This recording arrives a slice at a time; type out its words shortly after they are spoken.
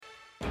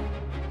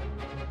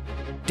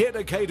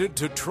dedicated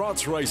to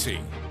Trots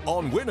racing.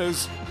 On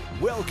winners,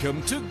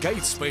 welcome to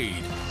Gait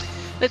Speed.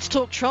 Let's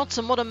talk Trots,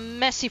 and what a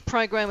massive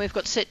program we've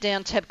got set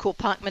down Tabcorp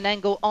Park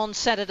Menangle on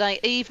Saturday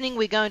evening.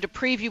 We're going to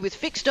preview with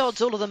fixed odds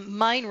all of the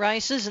main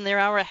races, and there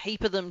are a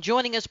heap of them.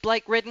 Joining us,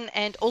 Blake Redden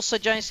and also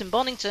Jason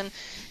Bonnington.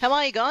 How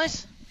are you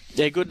guys?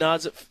 Yeah, good,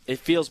 Nards. It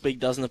feels big,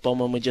 doesn't it, Bon,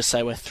 when we just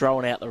say we're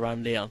throwing out the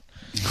rundown.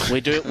 We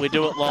do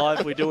it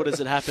live. We do it as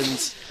it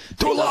happens.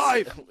 Do it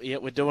live! Yeah,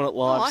 we're doing it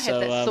live. I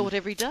have that thought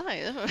every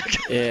day.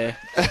 Yeah.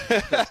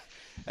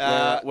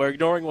 We're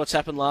ignoring what's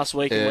happened last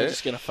week, and we're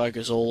just going to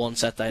focus all on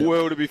Saturday night.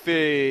 Well, to be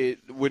fair,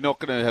 we're not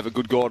going to have a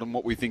good guide on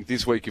what we think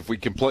this week if we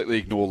completely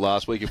ignore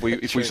last week. If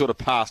we sort of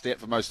passed out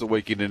for most of the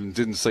weekend and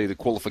didn't see the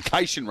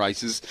qualification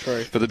races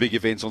for the big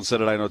events on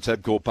Saturday night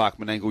at Tabcorp Park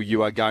Menangle,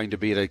 you are going to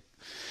be at a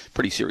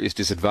pretty serious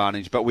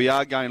disadvantage. But we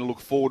are going to look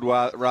forward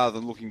rather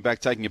than looking back,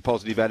 taking a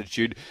positive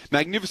attitude.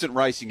 Magnificent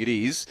racing it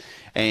is,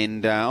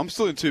 and I'm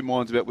still in two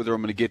minds about whether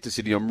I'm going to get to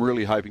Sydney. I'm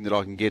really hoping that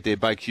I can get there.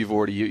 Bakes, you've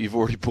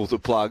already pulled the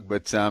plug,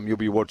 but you'll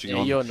be watching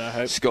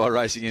on Sky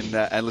Racing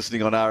and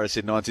listening on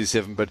RSN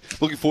 927. But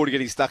looking forward to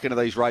getting stuck into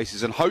these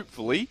races and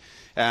hopefully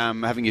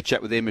having a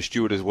chat with Emma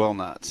Stewart as well,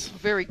 Nats.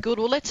 Very good.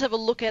 Well, let's have a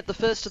look at the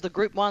first of the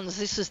Group 1s.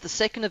 This is the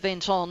second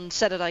event on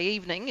Saturday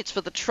evening. It's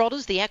for the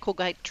Trotters, the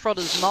Gait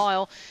Trotters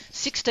Mile,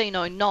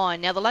 16:09.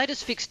 Now, the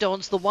latest fixed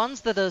odds, the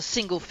ones that are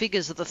single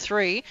figures are the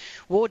three.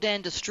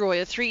 Wardan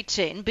Destroyer,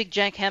 3.10. Big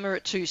Jack Hammer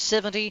at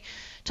 2.70.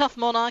 Tough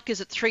Monarch is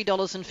at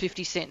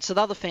 $3.50. So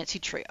the other fancy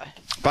trio.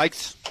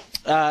 Bakes?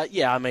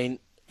 Yeah, I mean,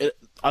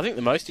 I think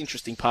the most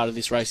interesting part of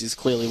this race is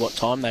clearly what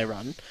time they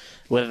run.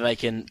 Whether they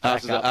can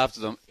back up after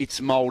them,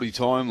 it's mouldy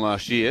time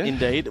last year.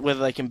 Indeed,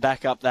 whether they can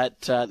back up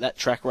that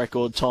track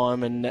record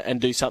time and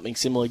do something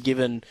similar.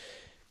 Given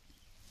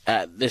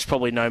there's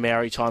probably no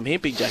Maori time here.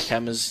 Big Jack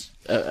Hammer's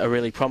a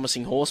really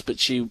promising horse, but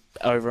she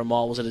over a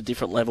mile was at a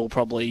different level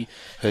probably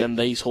than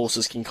these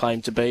horses can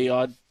claim to be.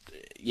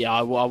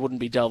 I wouldn't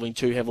be delving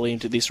too heavily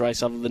into this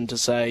race other than to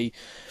say,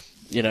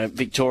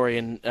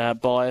 Victorian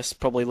bias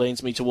probably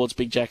leans me towards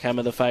Big Jack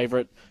Hammer, the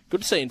favourite.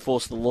 Good to see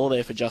Enforce the Law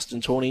there for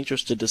Justin Tawney.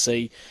 Interested to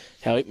see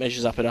how it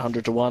measures up at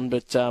 100-1.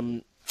 But,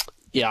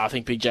 I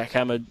think Big Jack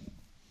Hammer,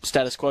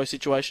 status quo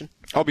situation.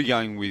 I'll be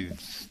going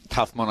with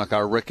Tough Monarch,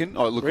 I reckon.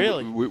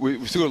 Really?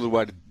 We've still got a little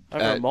way to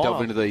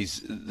delve into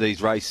these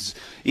races.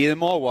 Yeah, the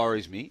mile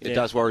worries me. It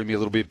does worry me a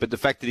little bit. But the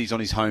fact that he's on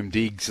his home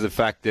digs, the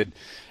fact that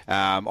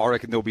I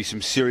reckon there'll be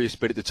some serious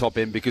speed at the top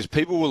end because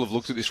people will have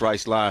looked at this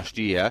race last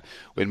year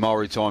when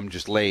Maori Time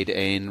just led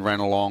and ran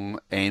along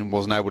and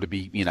wasn't able to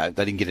be, they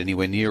didn't get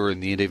anywhere near her in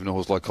the end. Even a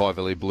horse like High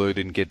Valley Blue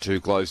didn't get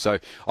too close. So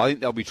I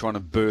think they'll be trying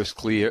to burst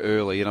clear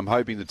early, and I'm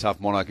hoping the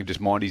Tough Monarch can just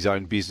mind his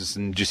own business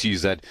and just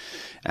use that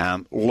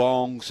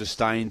long,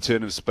 sustained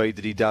turn of speed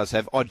that he does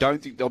have. I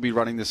don't think they'll be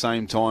running the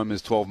same time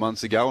as 12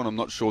 months ago, and I'm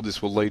not sure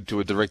this will lead to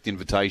a direct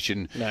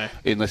invitation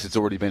unless it's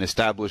already been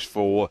established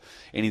for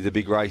any of the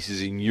big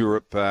races in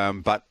Europe.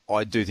 But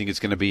I do think it's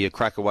going to be a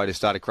cracker way to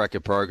start a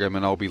cracker program,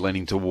 and I'll be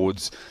leaning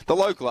towards the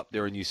local up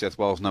there in New South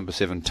Wales, number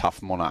 7,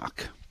 Tough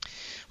Monarch.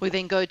 We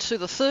then go to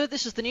the third.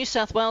 This is the New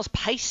South Wales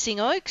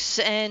Pacing Oaks,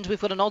 and we've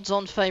got an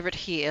odds-on favourite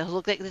here.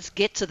 Look, let's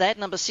get to that.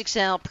 Number 6,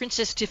 our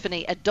Princess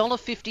Tiffany,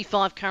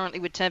 $1.55 currently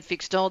with tab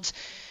fixed odds,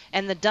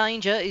 and the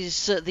danger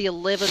is the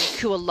 11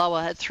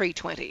 Kualoa at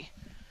 $3.20.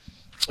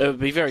 It would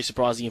be very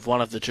surprising if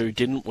one of the two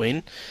didn't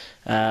win.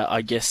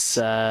 I guess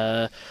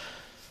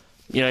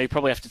you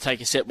probably have to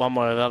take a set one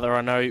way or the other.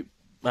 I know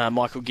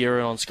Michael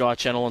Guerin on Sky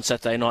Channel on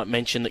Saturday night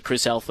mentioned that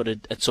Chris Alford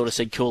had sort of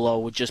said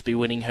Kualoa would just be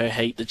winning her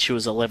heat, that she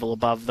was a level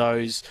above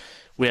those.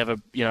 We have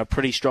a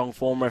pretty strong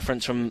form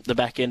reference from the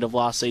back end of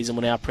last season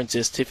when our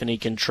Princess Tiffany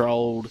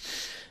controlled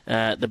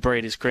the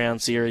Breeders' Crown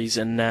Series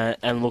and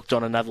looked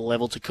on another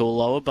level to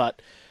Kualoa.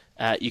 But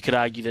you could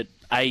argue that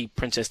A,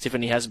 Princess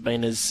Tiffany hasn't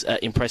been as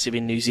impressive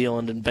in New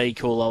Zealand, and B,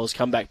 Kualoa's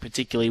come back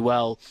particularly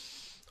well.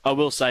 I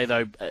will say,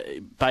 though,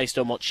 based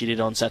on what she did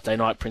on Saturday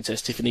night,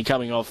 Princess Tiffany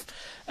coming off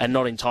a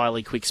not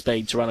entirely quick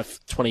speed to run a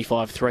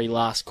 25.3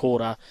 last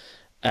quarter,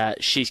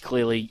 she's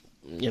clearly,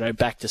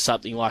 back to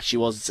something like she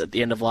was at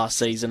the end of last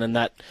season, and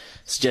that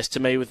suggests to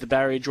me with the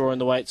barrier draw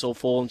and the way it's all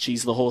fallen,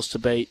 she's the horse to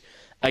beat.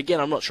 Again,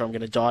 I'm not sure I'm going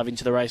to dive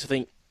into the race. I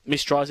think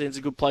Miss Trizand's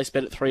a good place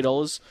bet at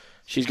 $3.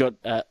 She's got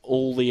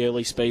all the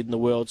early speed in the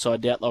world, so I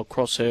doubt they'll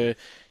cross her.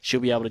 She'll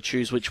be able to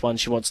choose which one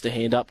she wants to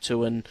hand up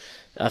to, and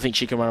I think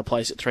she can run a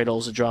place at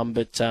 $3 a drum,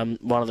 but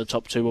one of the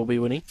top two will be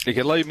winning. You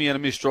can leave me out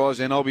of Miss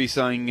Trizand. I'll be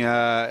saying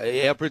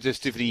our Princess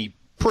Tiffany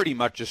pretty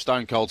much a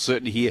stone-cold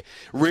certainty here.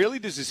 Rarely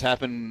does this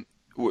happen,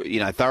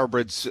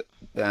 thoroughbreds,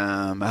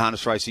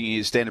 harness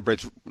racing, standard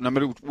breds, no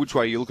matter which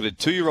way you look at it,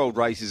 2-year-old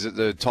races at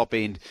the top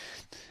end,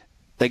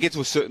 they get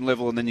to a certain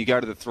level and then you go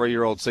to the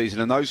 3-year-old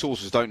season, and those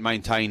horses don't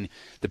maintain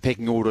the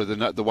pecking order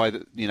the way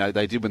that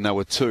they did when they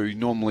were 2.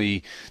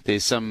 Normally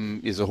there's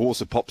a horse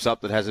that pops up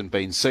that hasn't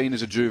been seen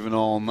as a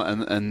juvenile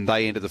and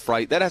they enter the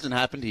freight. That hasn't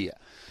happened here.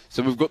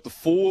 So we've got the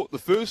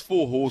first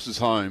 4 horses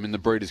home in the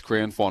Breeders'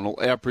 Crown final.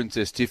 Our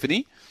Princess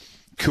Tiffany,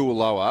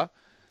 Kualoa,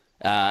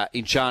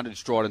 Enchanted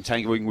Stride and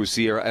Tangoing with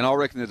Sierra, and I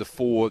reckon they're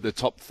the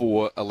top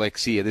four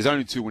elects here. There's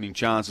only 2 winning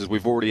chances.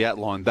 We've already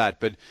outlined that,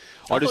 but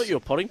I thought you were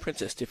potting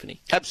Princess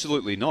Tiffany.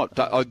 Absolutely not.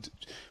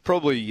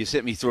 Probably you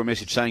sent me through a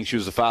message saying she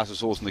was the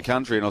fastest horse in the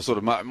country, and I sort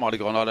of might have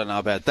gone, I don't know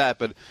about that,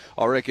 but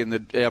I reckon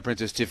that our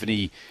Princess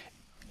Tiffany...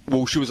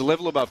 Well, she was a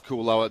level above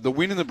Kualoa. The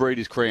win in the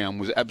Breeders' Crown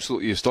was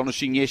absolutely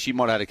astonishing. Yes, she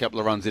might have had a couple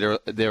of runs there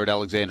at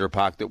Alexandra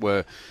Park that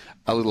were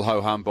a little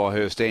ho-hum by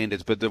her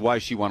standards, but the way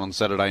she won on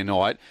Saturday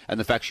night and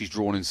the fact she's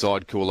drawn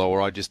inside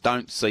Kualoa, I just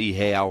don't see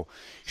how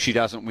she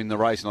doesn't win the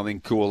race, and I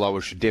think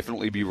Kualoa should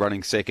definitely be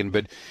running second.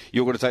 But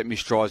you're going to take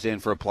Miss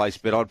Streisand for a place,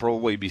 but I'd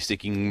probably be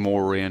sticking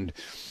more around...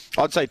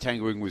 I'd say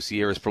Tangoing with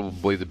Sierra is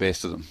probably the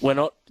best of them. We're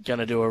not going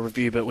to do a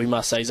review, but we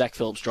must say Zach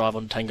Phillips' drive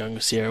on Tangoing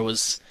with Sierra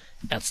was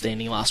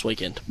outstanding last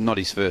weekend. Not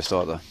his first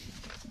either.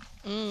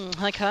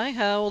 Okay,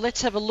 well,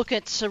 let's have a look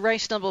at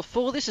race number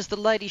 4. This is the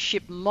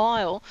Ladyship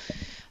Mile.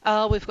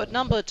 We've got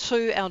number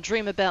 2, Our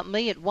Dream About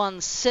Me, at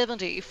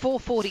 170,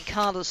 440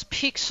 Carla's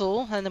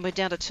Pixel, and then we're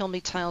down to Tell Me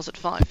Tales at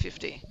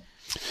 550.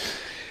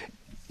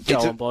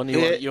 Go on, Bon.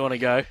 You want to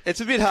go?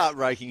 It's a bit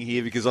heartbreaking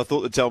here because I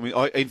thought that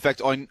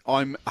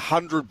I'm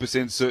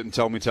 100% certain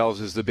Tell Me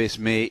Tales is the best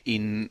mare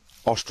in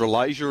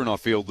Australasia, and I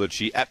feel that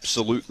she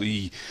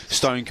absolutely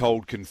stone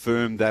cold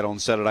confirmed that on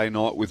Saturday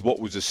night with what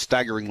was a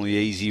staggeringly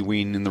easy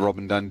win in the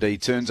Robin Dundee.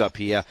 Turns up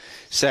here,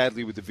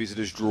 sadly, with the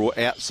visitors' draw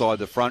outside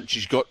the front.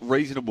 She's got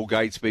reasonable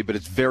gait speed, but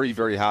it's very,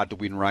 very hard to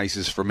win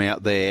races from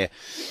out there.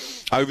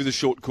 Over the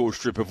short course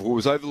strip, if it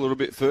was over a little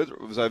bit further,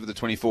 it was over the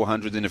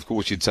 2400, then of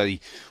course you'd say,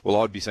 well,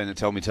 I'd be saying that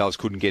Tell Me Tales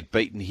couldn't get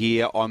beaten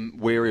here. I'm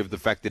wary of the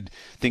fact that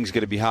things are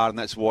going to be hard, and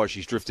that's why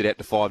she's drifted out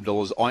to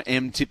 $5. I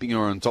am tipping her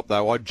on top,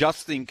 though. I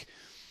just think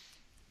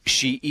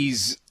she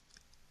is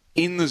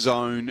in the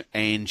zone,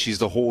 and she's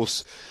the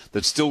horse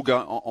that's still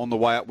going on the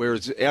way up,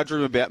 whereas Our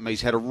Dream About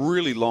Me's had a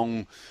really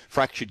long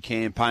fractured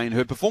campaign.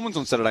 Her performance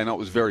on Saturday night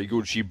was very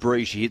good. She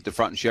breezed, she hit the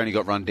front, and she only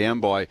got run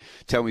down by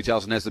Tell Me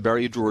Tales and has the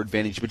barrier draw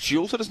advantage, but she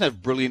also doesn't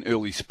have brilliant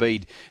early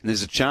speed, and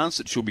there's a chance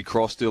that she'll be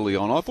crossed early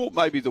on. I thought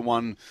maybe the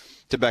one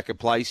to back a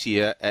place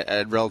here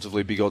at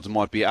relatively big odds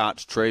might be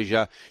Arch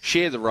Treasure.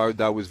 Share the Road,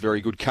 though, was very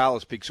good.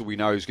 Carlos Pixel, we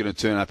know, is going to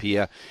turn up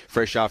here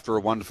fresh after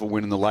a wonderful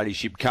win in the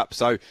Ladyship Cup.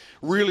 So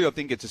really, I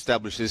think it's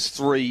established there's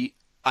 3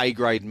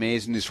 A-grade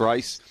mares in this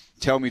race.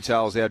 Tell Me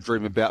Tales, Our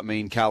Dream About Me,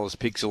 and Carlos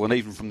Pixel, and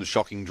even from the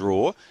shocking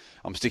draw,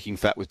 I'm sticking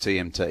fat with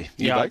TMT.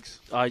 Yeah,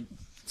 I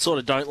sort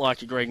of don't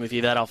like agreeing with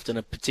you that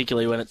often,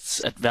 particularly when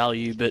it's at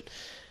value, but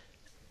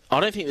I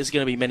don't think there's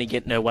going to be many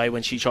getting her way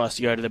when she tries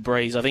to go to the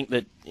breeze. I think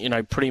that,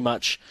 pretty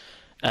much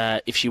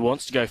if she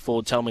wants to go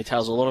forward, Tell Me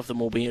Tales, a lot of them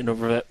will be in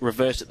a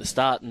reverse at the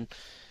start. And,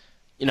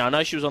 I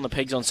know she was on the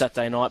pegs on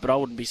Saturday night, but I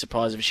wouldn't be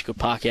surprised if she could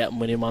park out and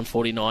win in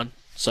 149.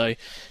 So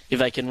if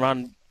they can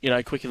run,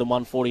 quicker than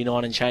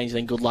 149 and change,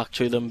 then good luck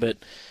to them. But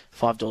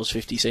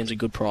 $5.50 seems a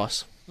good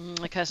price.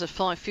 Okay, so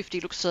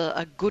 $5.50 looks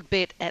a good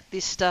bet at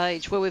this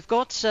stage. Well, we've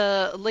got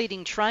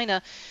leading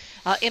trainer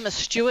Emma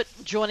Stewart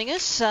joining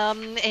us.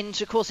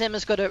 And, of course,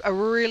 Emma's got a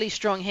really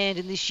strong hand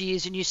in this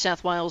year's New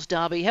South Wales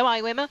Derby. How are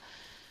you, Emma?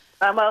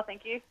 Well,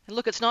 thank you. And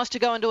look, it's nice to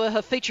go into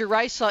a feature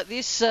race like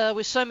this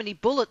with so many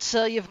bullets.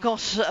 You've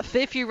got a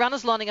fair few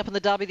runners lining up in the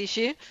Derby this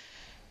year.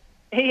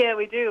 Yeah,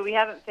 we do. We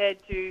haven't fared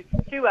too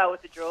well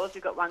with the draws.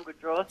 We've got one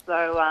good draw.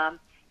 So,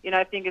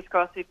 fingers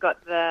crossed we've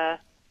got the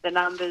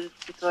numbers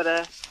to sort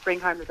of bring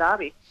home the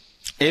Derby.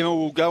 Emma,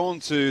 we'll go on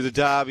to the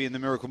Derby and the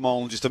Miracle Mile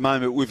in just a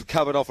moment. We've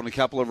covered off on a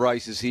couple of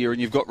races here, and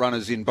you've got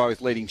runners in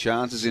both, leading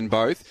chances in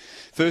both.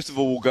 First of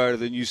all, we'll go to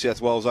the New South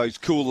Wales Oaks.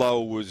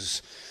 Kualoa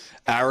was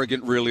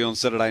arrogant, really, on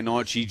Saturday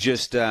night. She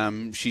just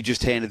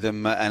handed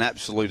them an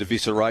absolute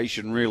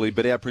evisceration, really.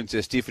 But our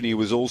Princess Tiffany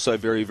was also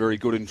very, very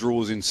good and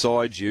draws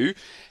inside you.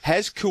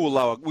 Has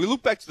Kualoa... We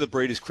look back to the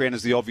Breeders' Crown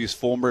as the obvious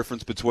form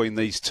reference between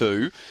these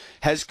two.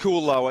 Has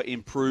Kualoa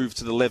improved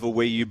to the level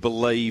where you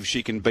believe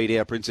she can beat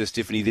our Princess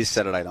Tiffany this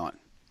Saturday night?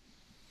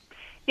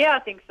 Yeah, I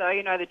think so.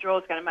 The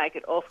draw's going to make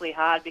it awfully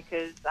hard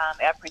because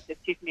our Princess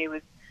Tiffany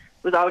was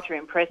ultra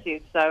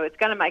impressive, so it's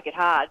going to make it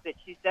hard, but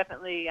she's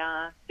definitely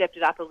stepped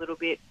it up a little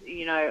bit.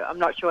 I'm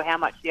not sure how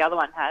much the other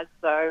one has,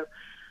 so,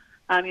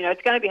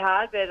 it's going to be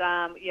hard, but,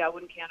 I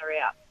wouldn't count her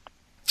out.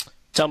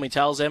 Tell Me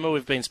Tales, Emma,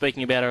 we've been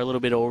speaking about her a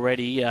little bit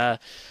already.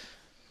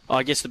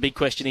 I guess the big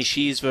question is,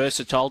 she is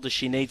versatile. Does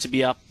she need to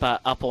be up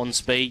on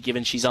speed,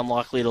 given she's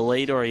unlikely to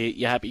lead, or are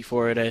you happy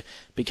for her to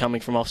be coming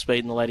from off speed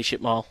in the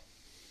Ladyship Mile?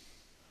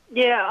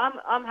 Yeah,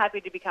 I'm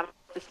happy to become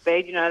the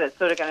speed. That's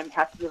sort of going to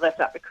have to be left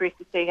up to Chris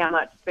to see how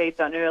much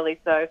speed's on early.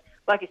 So,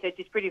 like you said,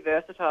 she's pretty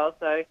versatile.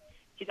 So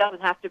she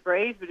doesn't have to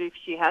breathe, but if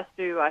she has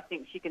to, I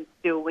think she can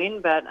still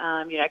win. But,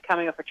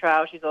 coming off a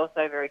trail, she's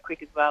also very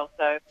quick as well.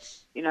 So,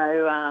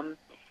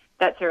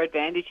 that's her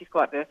advantage. She's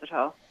quite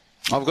versatile.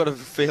 I've got a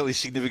fairly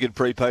significant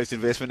pre-post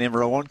investment,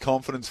 Emma. I want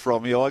confidence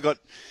from you.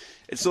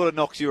 it sort of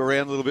knocks you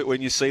around a little bit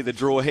when you see the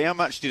draw. How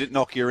much did it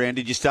knock you around?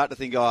 Did you start to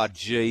think, oh,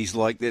 geez,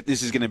 like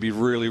this is going to be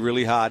really,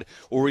 really hard?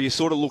 Or were you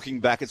sort of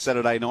looking back at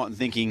Saturday night and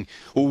thinking,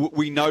 well,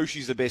 we know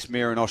she's the best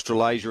mare in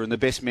Australasia and the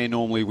best mare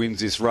normally wins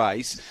this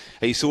race.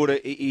 Are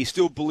you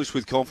still bullish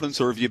with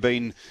confidence, or have you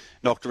been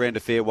knocked around a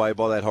fair way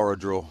by that horror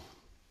draw?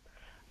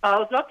 I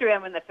was knocked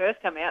around when they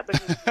first came out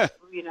because,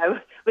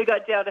 we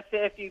got dealt a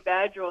fair few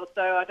bad draws,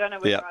 so I don't know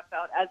whether I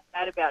felt as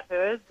bad about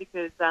hers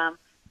because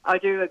I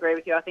do agree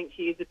with you. I think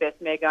she is the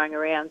best mare going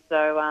around,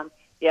 so,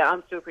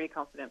 I'm still pretty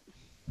confident.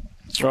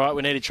 All right,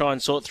 we need to try and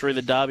sort through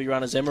the Derby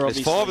runners, Emma. There's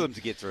 5 of them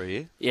to get through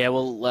here. Yeah,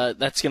 well,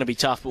 that's going to be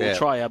tough, but we'll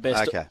try our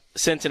best. Okay.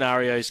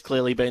 Centenario's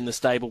clearly been the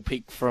stable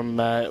pick from,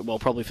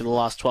 probably for the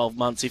last 12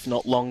 months, if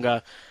not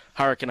longer.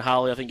 Hurricane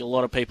Harley, I think a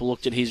lot of people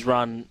looked at his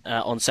run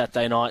on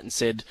Saturday night and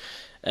said,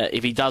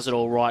 if he does it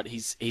all right,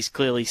 he's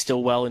clearly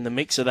still well in the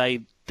mix. Are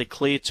they the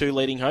clear 2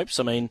 leading hopes?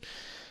 I mean,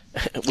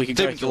 we could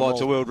Demon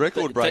Delight's a world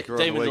record breaker on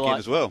the weekend Delight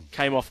as well.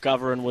 Came off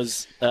cover and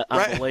was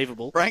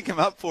unbelievable. Rank him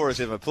up for us,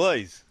 Emma,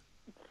 please.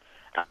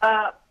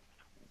 I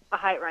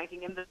hate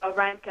ranking him. I'll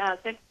rank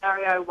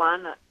Centenario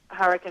 1,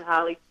 Hurricane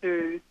Harley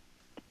 2,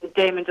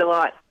 Demon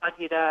Delight, Hard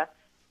Hitter,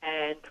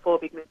 and 4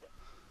 Big Miss.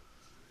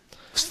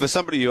 For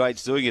somebody who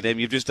hates doing it, Em,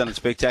 you've just done it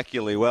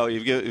spectacularly well.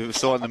 You've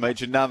signed the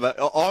mentioned number.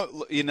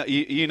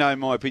 You know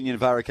my opinion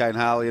of Hurricane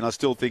Harley, and I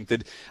still think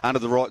that under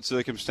the right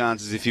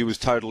circumstances, if he was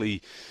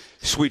totally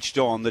switched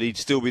on, that he'd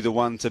still be the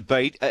one to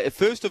beat.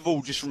 First of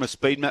all, just from a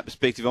speed map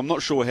perspective, I'm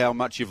not sure how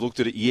much you've looked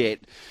at it yet.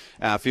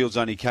 Fields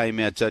only came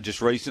out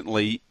just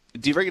recently.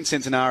 Do you reckon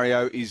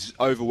Centenario is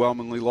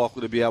overwhelmingly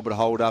likely to be able to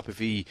hold up if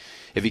he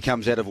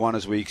comes out of one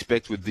as we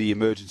expect with the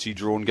emergency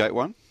drawn Gate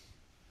 1?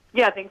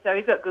 Yeah, I think so.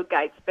 He's got good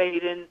gate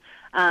speed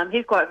and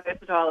he's quite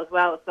versatile as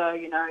well. So,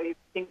 if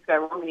things go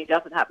wrong and he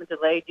doesn't happen to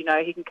lead,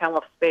 he can come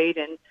off speed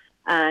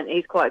and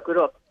he's quite good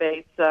off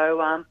speed. So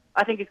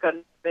I think he's got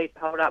speed to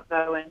hold up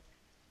though. And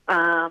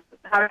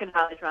Hurricane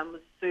Harley's run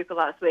was super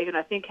last week, and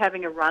I think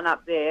having a run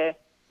up there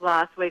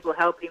last week will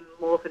help him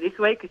more for this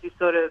week because he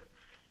sort of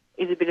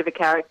is a bit of a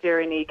character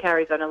and he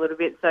carries on a little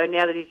bit. So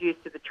now that he's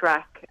used to the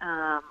track,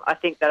 I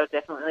think that'll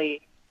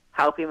definitely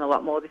help him a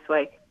lot more this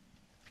week.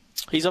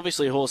 He's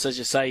obviously a horse, as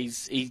you say.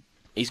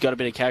 He's got a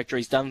bit of character.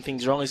 He's done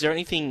things wrong. Is there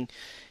anything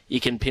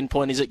you can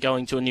pinpoint? Is it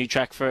going to a new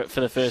track for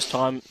the first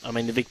time? I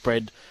mean, the Vic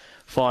Bred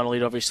final,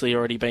 he'd obviously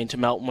already been to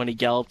Melton when he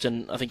galloped,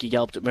 and I think he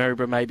galloped at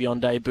Maryborough maybe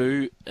on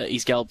debut.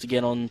 He's galloped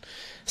again on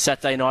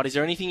Saturday night. Is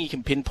there anything you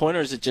can pinpoint,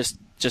 or is it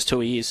just who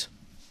he is?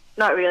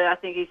 Not really. I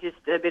think he's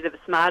just a bit of a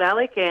smart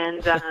aleck,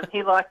 and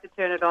he likes to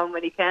turn it on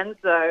when he can.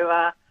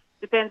 So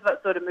depends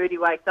what sort of mood he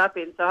wakes up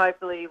in. So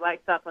hopefully he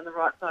wakes up on the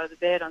right side of the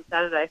bed on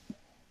Saturday.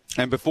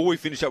 And before we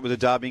finish up with the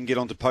Derby and get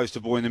on to Poster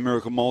Boy and the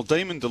Miracle Mile,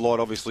 Demon Delight,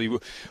 obviously,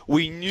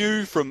 we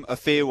knew from a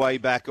fair way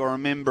back. I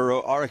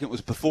remember, I reckon it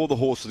was before the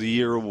Horse of the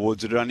Year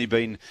Awards. It had only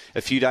been a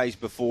few days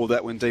before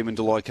that when Demon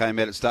Delight came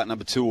out at start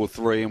number 2 or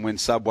 3 and went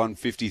sub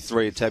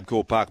 153 at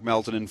Tabcorp Park,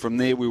 Melton. And from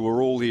there, we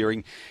were all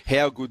hearing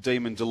how good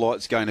Demon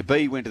Delight's going to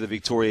be. Went to the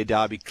Victoria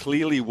Derby,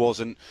 clearly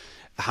wasn't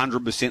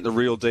 100% the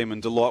real Demon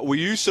Delight. Were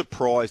you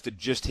surprised at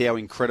just how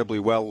incredibly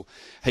well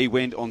he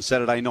went on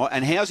Saturday night?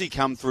 And how's he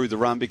come through the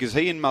run? Because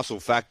he and Muscle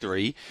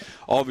Factory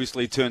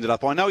obviously turned it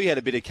up. I know he had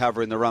a bit of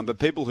cover in the run, but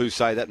people who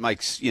say that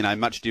makes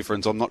much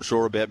difference, I'm not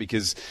sure about,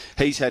 because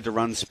he's had to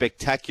run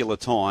spectacular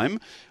time.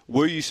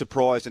 Were you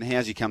surprised, and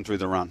how's he come through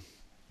the run?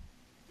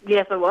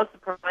 Yes, I was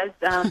surprised.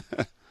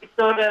 He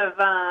sort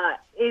of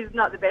is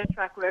not the best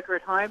track worker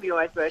at home. He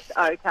always works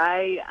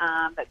okay.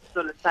 That's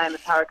sort of the same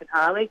as Hurricane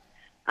Harley.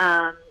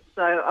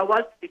 So I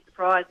was pretty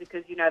surprised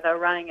because, they were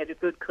running at a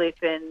good clip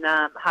and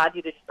Hard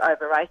Hitter just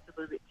over-raced a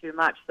little bit too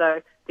much.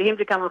 So for him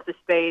to come off the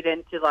speed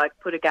and to,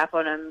 put a gap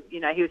on him,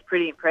 he was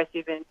pretty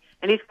impressive.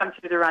 And he's come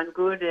through the run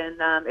good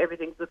and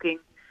everything's looking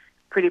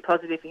pretty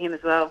positive for him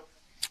as well.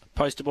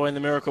 Poster Boy in the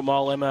Miracle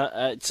Mile,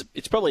 Emma.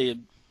 It's probably a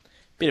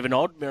bit of an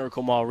odd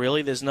Miracle Mile,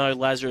 really. There's no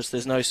Lazarus,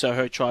 there's no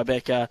Soho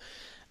Tribeca.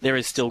 There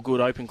is still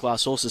good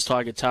open-class horses.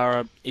 Tiger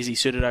Tara, is he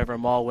suited over a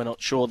mile? We're not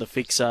sure. The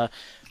fixer.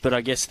 But I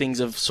guess things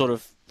have sort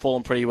of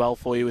fallen pretty well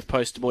for you with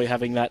Poster Boy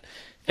having that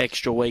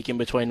extra week in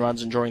between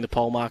runs and drawing the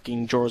pole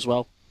marking draw as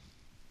well.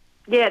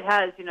 Yeah, it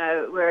has.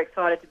 We're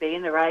excited to be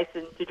in the race,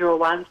 and to draw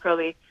one's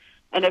probably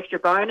an extra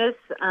bonus.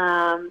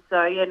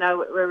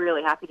 We're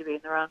really happy to be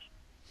in the run.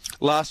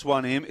 Last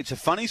one, Em. It's a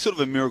funny sort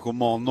of a Miracle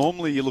Mile.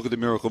 Normally you look at the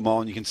Miracle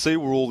Mile and you can see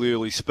where all the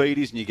early speed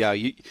is and you go,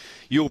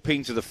 you'll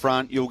ping to the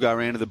front, you'll go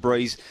around to the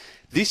breeze.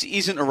 This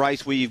isn't a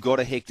race where you've got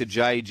a Hector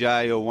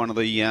JJ or one of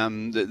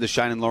the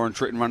Shane and Lauren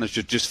Tritton runners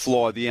to just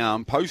fly the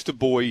arm. Poster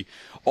Boy,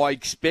 I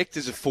expect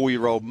as a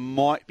 4-year-old,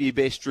 might be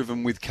best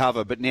driven with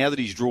cover, but now that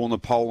he's drawn the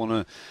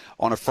pole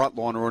on a front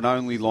line or an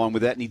only line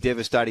without any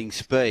devastating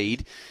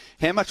speed,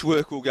 how much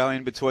work will go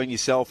in between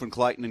yourself and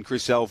Clayton and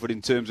Chris Alford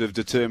in terms of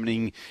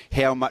determining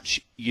how much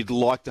you'd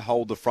like to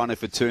hold the front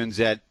if it turns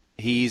out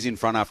he is in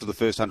front after the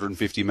first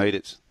 150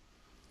 metres?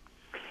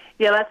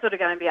 Yeah, that's sort of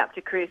going to be up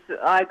to Chris.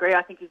 I agree.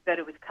 I think he's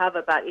better with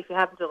cover, but if you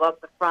happen to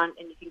lob the front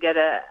and you can get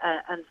a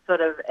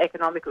sort of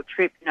economical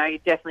trip, you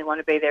definitely want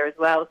to be there as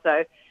well.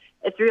 So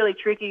it's really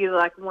tricky.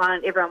 Like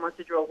everyone wants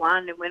to draw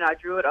one, and when I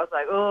drew it, I was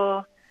like,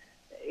 oh,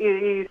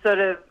 you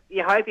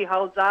hope he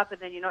holds up,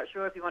 and then you're not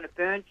sure if you want to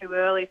burn too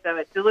early, so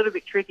it's a little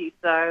bit tricky.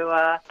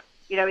 So,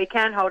 he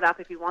can hold up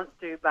if he wants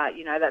to, but,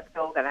 that's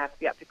all going to have to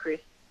be up to Chris.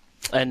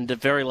 And the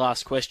very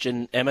last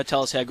question, Emma,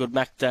 tell us how good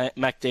Mac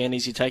Dan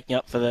is you taking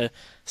up for the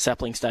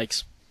Sapling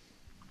Stakes.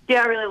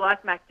 Yeah, I really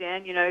like Mac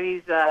Dan.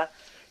 He's a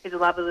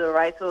lovely little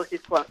racehorse.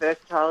 He's quite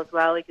versatile as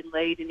well. He can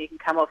lead and he can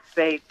come off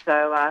speed.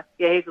 So,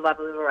 he's a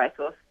lovely little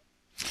racehorse.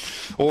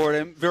 All right,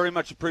 Em, very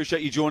much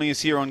appreciate you joining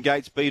us here on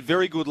Gait Speed.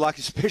 Very good luck,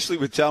 especially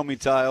with Tell Me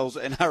Tales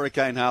and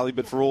Hurricane Harley,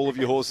 but for all of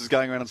your horses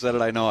going around on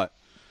Saturday night.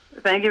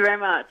 Thank you very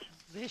much.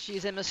 There she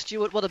is, Emma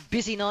Stewart. What a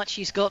busy night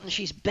she's got, and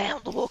she's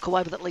bound to walk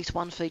away with at least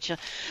one feature.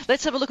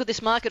 Let's have a look at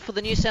this market for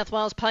the New South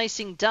Wales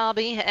Pacing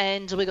Derby,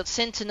 and we've got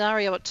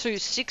Centenario at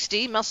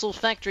 $2.60, Muscle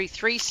Factory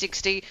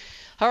 $3.60,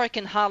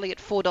 Hurricane Harley at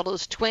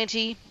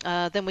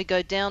 $4.20. Then we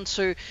go down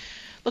to...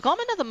 Look, I'm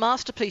another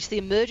masterpiece. The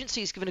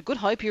Emergency is given a good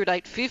hope here at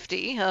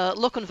 $8.50.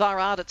 Look and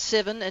Varard at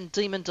 $7 and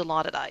Demon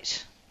Delight at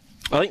 $8.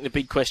 I think the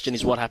big question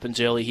is what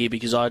happens early here,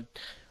 because I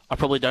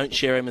probably don't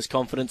share Emma's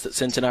confidence that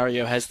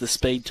Centenario has the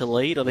speed to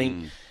lead. I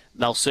think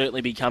they'll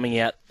certainly be coming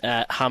out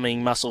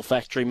humming. Muscle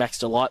Factory, Max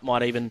Delight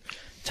might even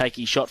take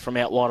his shot from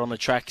out wide on the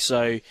track.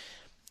 So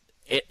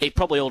it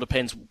probably all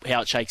depends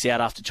how it shakes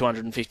out after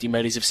 250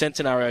 metres. If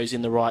Centenario's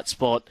in the right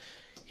spot,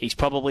 he's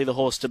probably the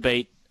horse to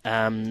beat.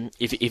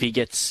 If he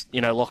gets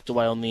locked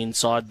away on the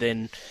inside,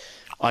 then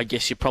I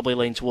guess you probably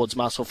lean towards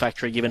Muscle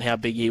Factory, given how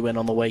big he went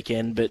on the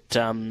weekend. But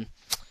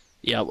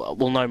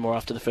we'll know more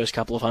after the first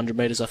couple of 100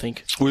 metres, I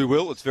think. We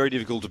will. It's very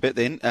difficult to bet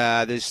then.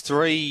 There's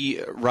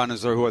three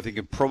runners, though, who I think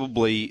are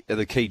probably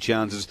the key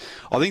chances.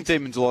 I think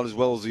Demon Delight, as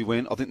well as he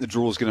went, I think the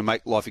draw is going to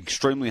make life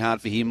extremely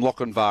hard for him.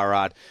 Lachlan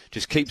Varard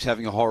just keeps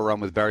having a horror run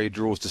with barrier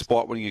draws.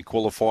 Despite winning a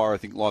qualifier, I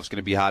think life's going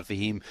to be hard for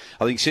him.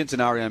 I think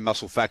Centenario,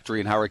 Muscle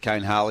Factory and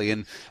Hurricane Harley,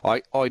 and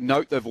I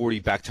note they've already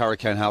backed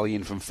Hurricane Harley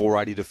in from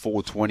 480 to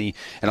 420,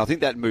 and I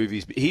think that move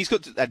he's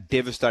got that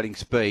devastating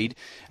speed.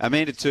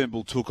 Amanda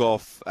Turnbull took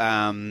off...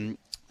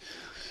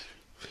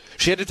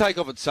 She had to take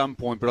off at some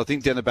point, but I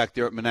think down the back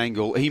there at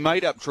Menangle, he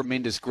made up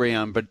tremendous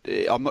ground, but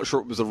I'm not sure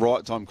it was the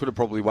right time. Could have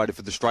probably waited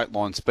for the straight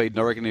line speed.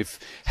 And I reckon if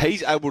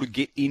he's able to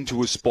get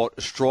into a spot,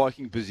 a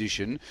striking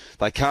position,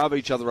 they carve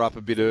each other up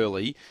a bit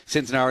early.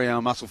 Centenario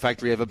and Muscle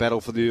Factory have a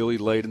battle for the early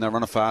lead, and they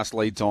run a fast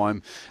lead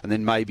time, and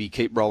then maybe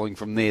keep rolling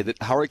from there.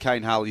 That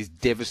Hurricane Harley's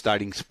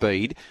devastating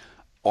speed,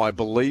 I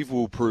believe,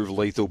 will prove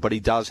lethal, but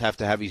he does have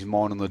to have his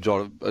mind on the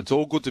job. It's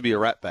all good to be a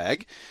rat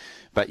bag,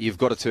 but you've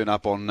got to turn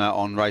up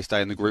on race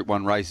day in the Group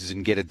 1 races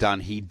and get it done.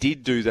 He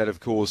did do that, of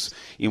course,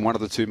 in one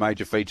of the two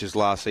major features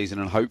last season,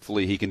 and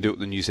hopefully he can do it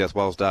in the New South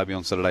Wales Derby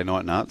on Saturday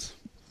night, Nards.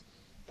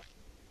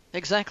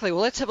 Exactly.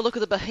 Well, let's have a look at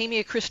the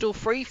Bohemia Crystal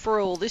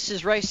Free-for-All. This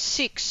is race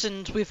 6,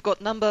 and we've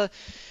got number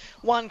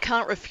 1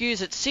 Can't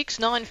Refuse at 6,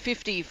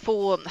 $9.50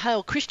 for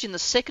Hale Christian, the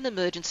second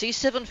emergency,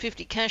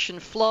 $7.50 Cash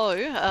and Flow,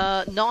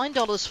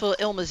 $9 for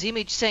Elmer's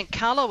Image, St.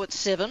 Carlo at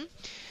 7.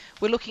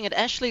 We're looking at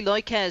Ashley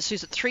Locaz,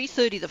 who's at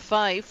 $3.30 the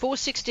fave,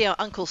 $4.60 our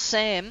Uncle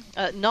Sam,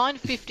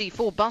 $9.50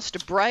 for Buster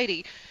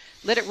Brady.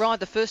 Let It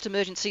Ride, the first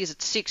emergency, is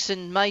at 6,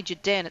 and Major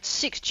Dan at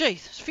 6. Gee,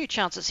 there's a few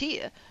chances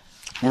here.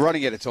 We're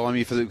running out of time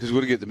here because we've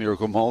got to get the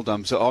Miracle Mile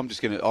done. So I'm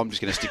just going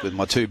to stick with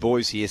my two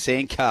boys here,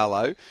 San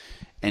Carlo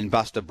and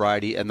Buster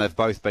Brady, and they've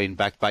both been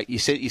back. You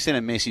sent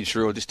a message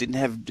through. I just didn't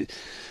have.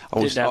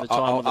 Didn't have the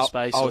time or the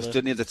space.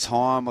 Didn't have the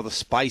time or the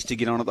space to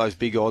get on at those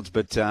big odds.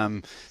 But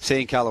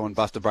San Carlo and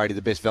Buster Brady,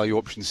 the best value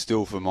options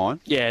still for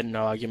mine. Yeah,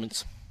 no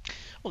arguments.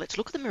 Well, let's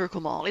look at the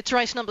Miracle Mile. It's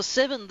race number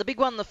 7, the big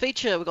one, the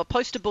feature. We've got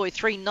Poster Boy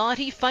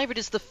 $3.90. Favourite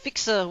is the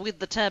Fixer with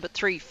the tab at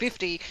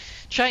 $3.50.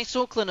 Chase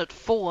Auckland at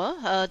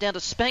 $4. Down to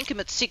Spankham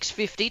at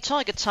 $6.50.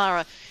 Tiger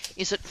Tara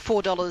is at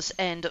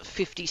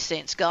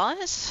 $4.50,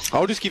 guys.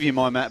 I'll just give you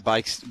my Matt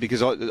Bakes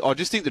because I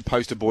just think that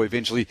Poster Boy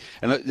eventually,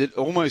 and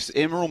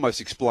Emma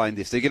almost explained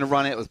this, they're going to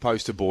run out with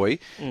Poster Boy,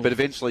 but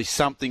eventually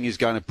something is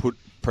going to put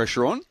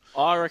pressure on.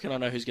 I reckon I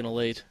know who's going to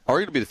lead. I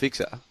reckon it'll be the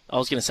Fixer. I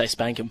was going to say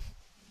Spankham.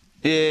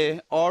 Yeah,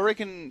 I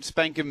reckon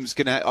Spankham's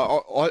going to...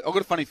 I've got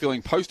a funny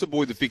feeling Poster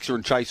Boy, the Fixer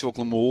and Chase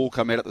Auckland will all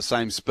come out at the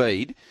same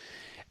speed,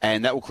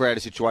 and that will create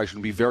a situation.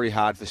 It'll be very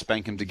hard for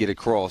Spankham to get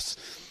across.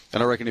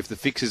 And I reckon if the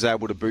Fixer's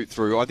able to boot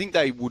through, I think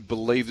they would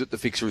believe that the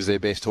Fixer is their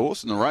best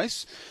horse in the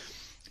race.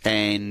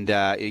 And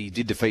he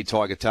did defeat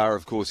Tiger Tara.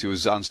 Of course, he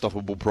was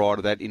unstoppable prior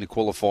to that in a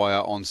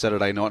qualifier on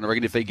Saturday night. And I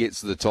reckon if he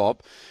gets to the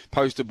top,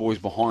 Poster Boy's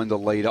behind the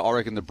leader. I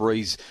reckon the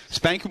breeze.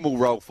 Spankham will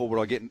roll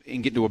forward. Get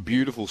into a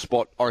beautiful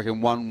spot. I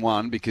reckon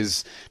 1-1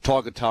 because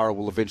Tiger Tara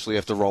will eventually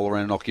have to roll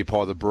around and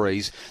occupy the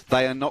breeze.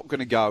 They are not going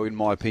to go, in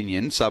my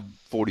opinion, sub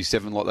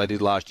 47 like they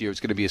did last year.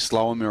 It's going to be a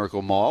slower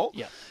Miracle Mile.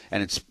 Yeah.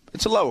 And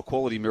it's a lower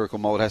quality Miracle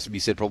Mile, it has to be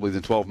said, probably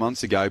than 12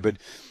 months ago. But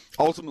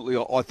ultimately,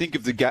 I think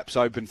if the gap's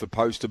open for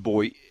Poster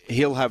Boy,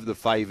 he'll have the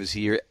favours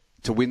here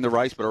to win the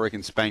race. But I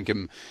reckon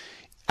Spankham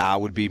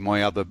would be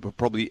my other,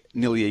 probably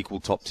nearly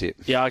equal top tip.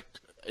 Yeah,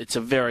 it's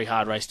a very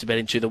hard race to bet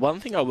into. The one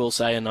thing I will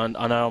say, and I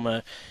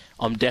know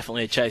I'm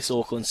definitely a Chase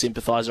Auckland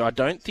sympathiser, I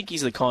don't think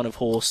he's the kind of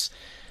horse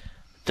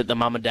that the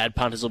mum and dad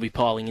punters will be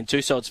piling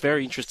into. So it's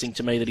very interesting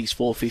to me that he's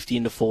 $4.50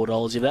 into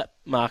 $4. If that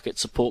market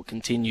support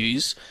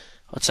continues,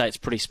 I'd say it's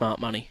pretty smart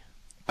money.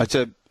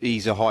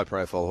 He's a high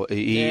profile.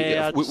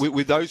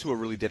 With those who are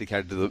really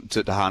dedicated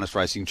to harness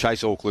racing,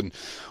 Chase Auckland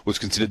was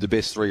considered the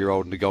best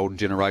 3-year-old in the golden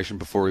generation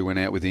before he went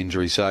out with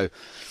injury. So,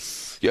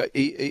 yeah,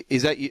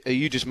 are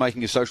you just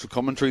making a social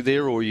commentary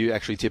there, or are you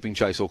actually tipping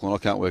Chase Auckland? I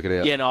can't work it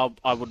out. Yeah, no,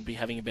 I wouldn't be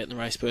having a bet in the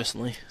race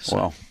personally. So.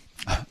 Well,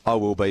 I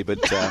will be, but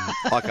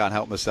I can't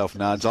help myself,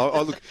 Nards.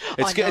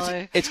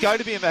 It's going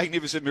to be a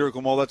magnificent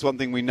miracle mile. That's one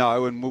thing we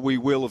know, and we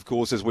will, of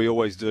course, as we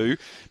always do,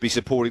 be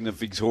supporting the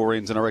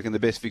Victorians. And I reckon the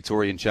best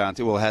Victorian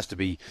chance, it has to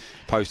be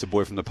Poster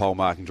Boy from the pole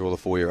mark and draw the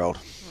 4-year-old.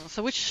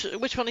 So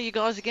which one of you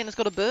guys again has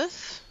got a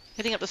berth?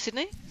 Heading up to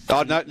Sydney?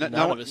 Oh, no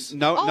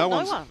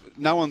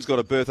one's got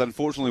a berth.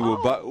 Unfortunately,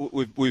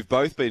 we've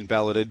both been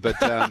balloted, but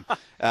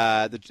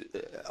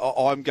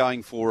I'm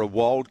going for a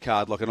wild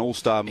card, like an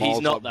all-star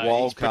miles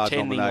wild card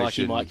nomination. Like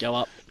he might go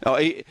up.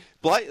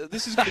 Blake,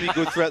 this is going to be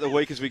good throughout the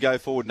week as we go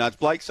forward. Nuts.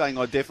 Blake's saying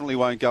I definitely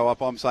won't go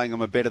up. I'm saying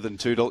I'm a better than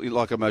 $2,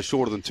 like I'm a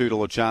shorter than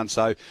 $2 chance.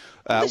 So,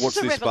 this what's is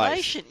a this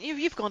revelation. space?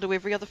 You've gone to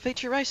every other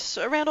feature race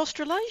around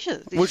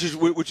Australasia. Which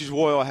is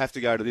why I have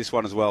to go to this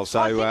one as well.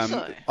 So,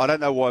 I don't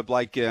know why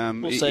Blake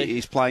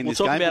is playing this game. We'll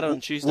talk about it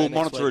on Tuesday. We'll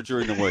monitor it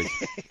during the week.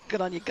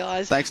 Good on you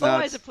guys. Thanks, Nuts.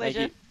 Always a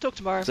pleasure. Talk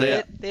tomorrow. See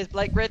ya. There's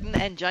Blake Redden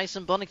and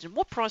Jason Bonnington.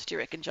 What price do you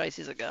reckon Jace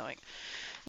is going?